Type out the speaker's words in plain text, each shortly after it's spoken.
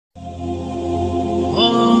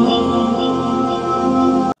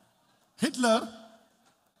Hitler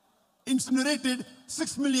incinerated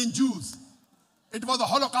 6 million Jews. It was a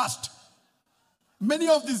Holocaust. Many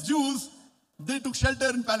of these Jews, they took shelter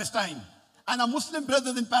in Palestine. And our Muslim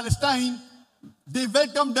brothers in Palestine, they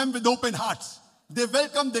welcomed them with open hearts. They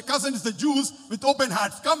welcomed their cousins, the Jews, with open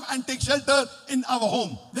hearts. Come and take shelter in our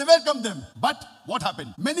home. They welcomed them. But what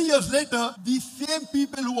happened? Many years later, these same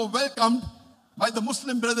people who were welcomed by the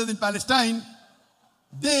Muslim brothers in Palestine,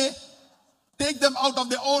 they take them out of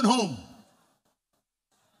their own home.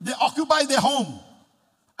 They occupy their home.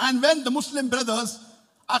 And when the Muslim brothers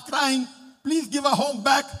are crying, please give our home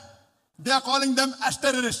back, they are calling them as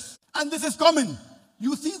terrorists. And this is common.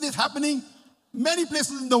 You see this happening many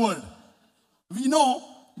places in the world. We know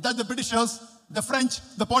that the Britishers, the French,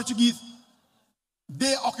 the Portuguese,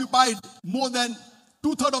 they occupied more than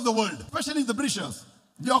 2/3 of the world, especially the Britishers.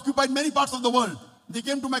 They occupied many parts of the world. They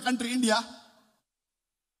came to my country, India,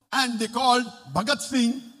 and they called Bhagat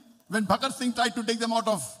Singh, when Bhagat Singh tried to take them out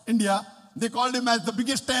of India, they called him as the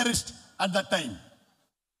biggest terrorist at that time.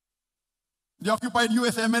 They occupied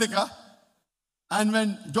USA, America, and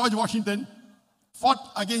when George Washington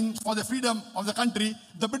fought again for the freedom of the country,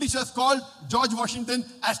 the Britishers called George Washington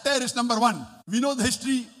as terrorist number 1. We know the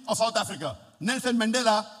history of South Africa. Nelson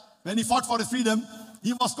Mandela, when he fought for his freedom,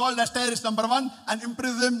 he was called as terrorist number 1 and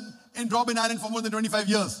imprisoned in Robben Island for more than 25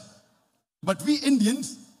 years. But we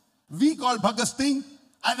Indians, we call Bhagat Singh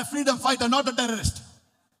as a freedom fighter, not a terrorist.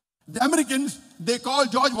 The Americans, they call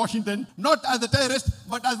George Washington not as a terrorist,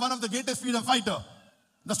 but as one of the greatest freedom fighters.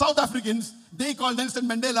 The South Africans, they call Nelson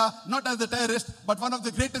Mandela not as a terrorist, but one of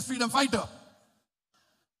the greatest freedom fighters.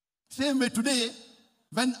 Same way today,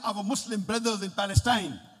 when our Muslim brothers in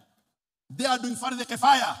Palestine, they are doing Farz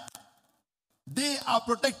Kifaya. They are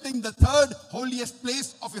protecting the 3rd holiest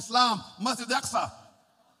place of Islam, Masjid Aqsa.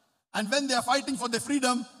 And when they are fighting for their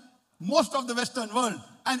freedom, most of the Western world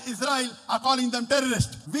and Israel are calling them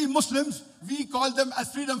terrorists. We Muslims, we call them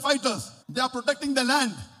as freedom fighters. They are protecting the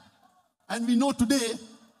land. And we know today,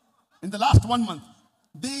 in the last 1 month,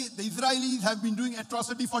 the Israelis have been doing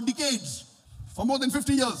atrocity for decades, for more than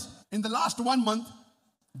 50 years. In the last 1 month,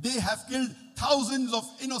 they have killed thousands of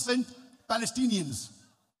innocent Palestinians,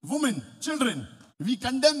 women, children. We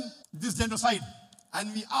condemn this genocide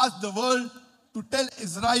and we ask the world to tell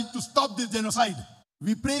Israel to stop this genocide.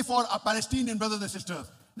 We pray for our Palestinian brothers and sisters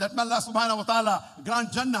that may Allah subhanahu wa ta'ala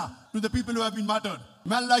grant Jannah to the people who have been martyred.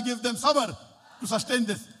 May Allah give them sabr to sustain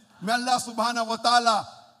this. May Allah subhanahu wa ta'ala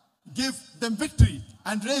give them victory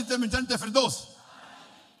and raise them in Jannah Firdaus.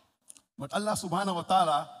 But Allah subhanahu wa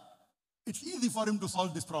ta'ala, it's easy for him to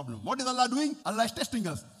solve this problem. What is Allah doing? Allah is testing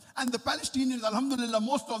us. And the Palestinians, alhamdulillah,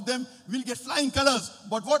 most of them will get flying colors.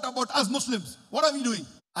 But what about us Muslims? What are we doing?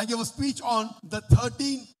 I gave a speech on the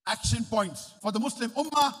 13 action points for the Muslim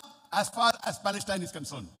Ummah as far as Palestine is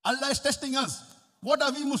concerned. Allah is testing us. What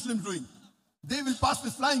are we Muslims doing? They will pass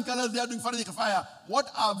with flying colors, they are doing Farz Kifaya. What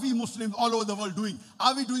are we Muslims all over the world doing?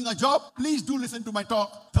 Are we doing a job? Please do listen to my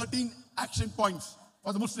talk, 13 action points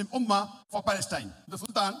for the Muslim Ummah for Palestine. The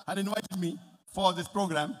Sultan had invited me for this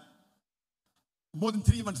program more than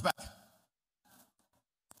 3 months back.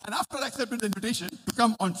 And after I accepted the invitation to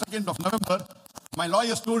come on 2nd of November, my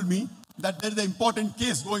lawyers told me that there is an important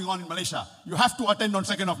case going on in Malaysia. You have to attend on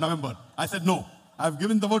 2nd of November. I said, no. I have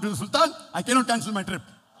given the word to the Sultan. I cannot cancel my trip.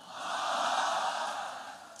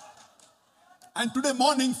 And today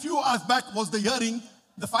morning, few hours back, was the hearing,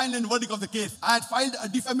 the final and verdict of the case. I had filed a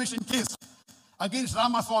defamation case against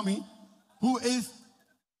Ramaswamy, who is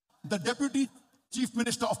the Deputy Chief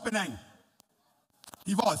Minister of Penang.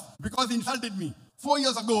 He was, because he insulted me. 4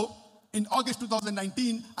 years ago, in August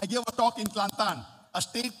 2019, I gave a talk in Kelantan, a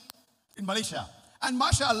state in Malaysia. And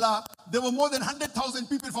mashallah, there were more than 100,000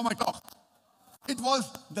 people for my talk. It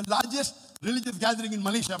was the largest religious gathering in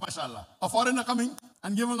Malaysia, mashallah. A foreigner coming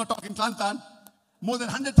and giving a talk in Kelantan. More than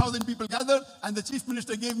 100,000 people gathered, and the Chief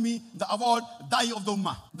Minister gave me the award, Dai of the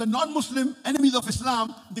Ummah. The non-Muslim enemies of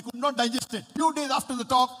Islam, they could not digest it. Few days after the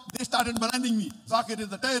talk, they started maligning me. Zakir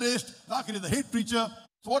is a terrorist, Zakir is a hate preacher.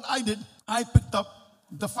 So what I did, I picked up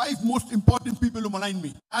the 5 most important people who maligned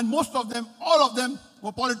me. And most of them, all of them,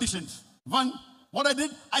 were politicians. One, what I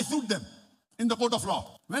did, I sued them in the court of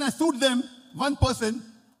law. When I sued them, one person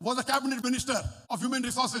was a cabinet minister of human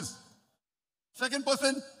resources. Second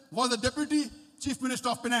person was the deputy Chief Minister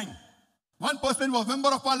of Penang. One person was member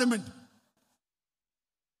of parliament.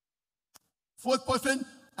 Fourth person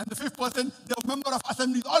and the fifth person, they were member of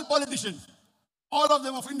assemblies, all politicians. All of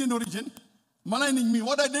them of Indian origin, maligning me.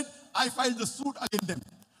 What I did, I filed the suit against them.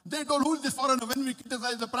 They told, who is this foreigner? When we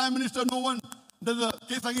criticize the Prime Minister, no one does a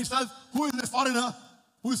case against us. Who is this foreigner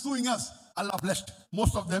who is suing us? Allah blessed.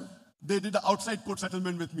 Most of them, they did an outside court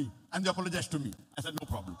settlement with me and they apologized to me. I said, no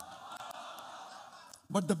problem.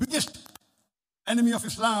 But the biggest enemy of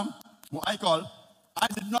Islam, who I call, I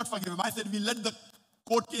did not forgive him. I said, we let the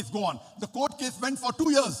court case go on. The court case went for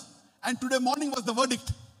 2 years. And today morning was the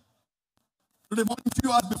verdict. Today morning,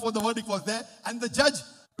 few hours before the verdict was there. And the judge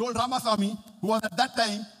told Ramaswamy, who was at that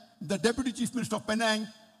time the Deputy Chief Minister of Penang,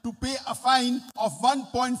 to pay a fine of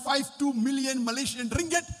 1.52 million Malaysian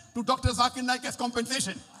ringgit to Dr. Zakir Naik as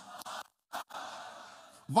compensation.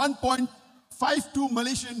 1.52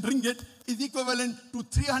 Malaysian ringgit is equivalent to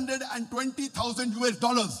 320,000 US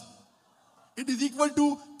dollars. It is equal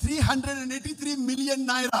to 383 million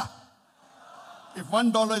naira. If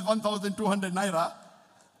 $1 is 1,200 naira,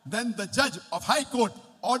 then the judge of High Court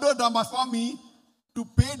ordered Ramaswamy to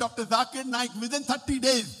pay Dr. Zakir Naik within 30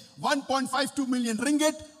 days 1.52 million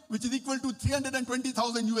ringgit, which is equal to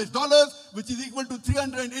 320,000 US dollars, which is equal to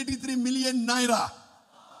 383 million naira.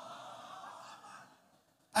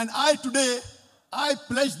 And today, I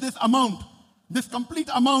pledge this amount, this complete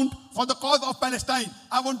amount for the cause of Palestine.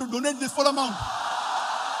 I want to donate this full amount.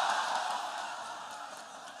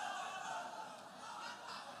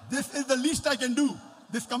 This is the least I can do.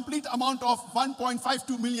 This complete amount of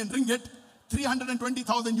 1.52 million ringgit,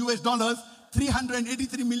 320,000 US dollars,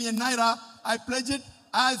 383 million naira, I pledge it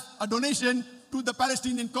as a donation to the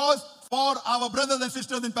Palestinian cause for our brothers and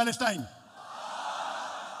sisters in Palestine.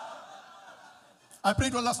 I pray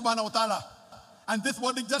to Allah subhanahu wa ta'ala, and this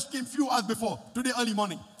verdict just came few hours before, today early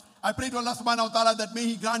morning. I pray to Allah subhanahu wa ta'ala that may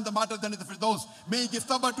He grant the martyrs Jannat al-Firdaus. May He give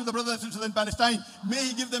sabr to the brothers and sisters in Palestine. May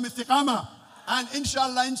He give them istiqamah. And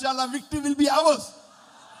inshallah, victory will be ours.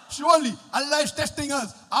 Surely, Allah is testing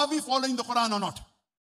us. Are we following the Quran or not?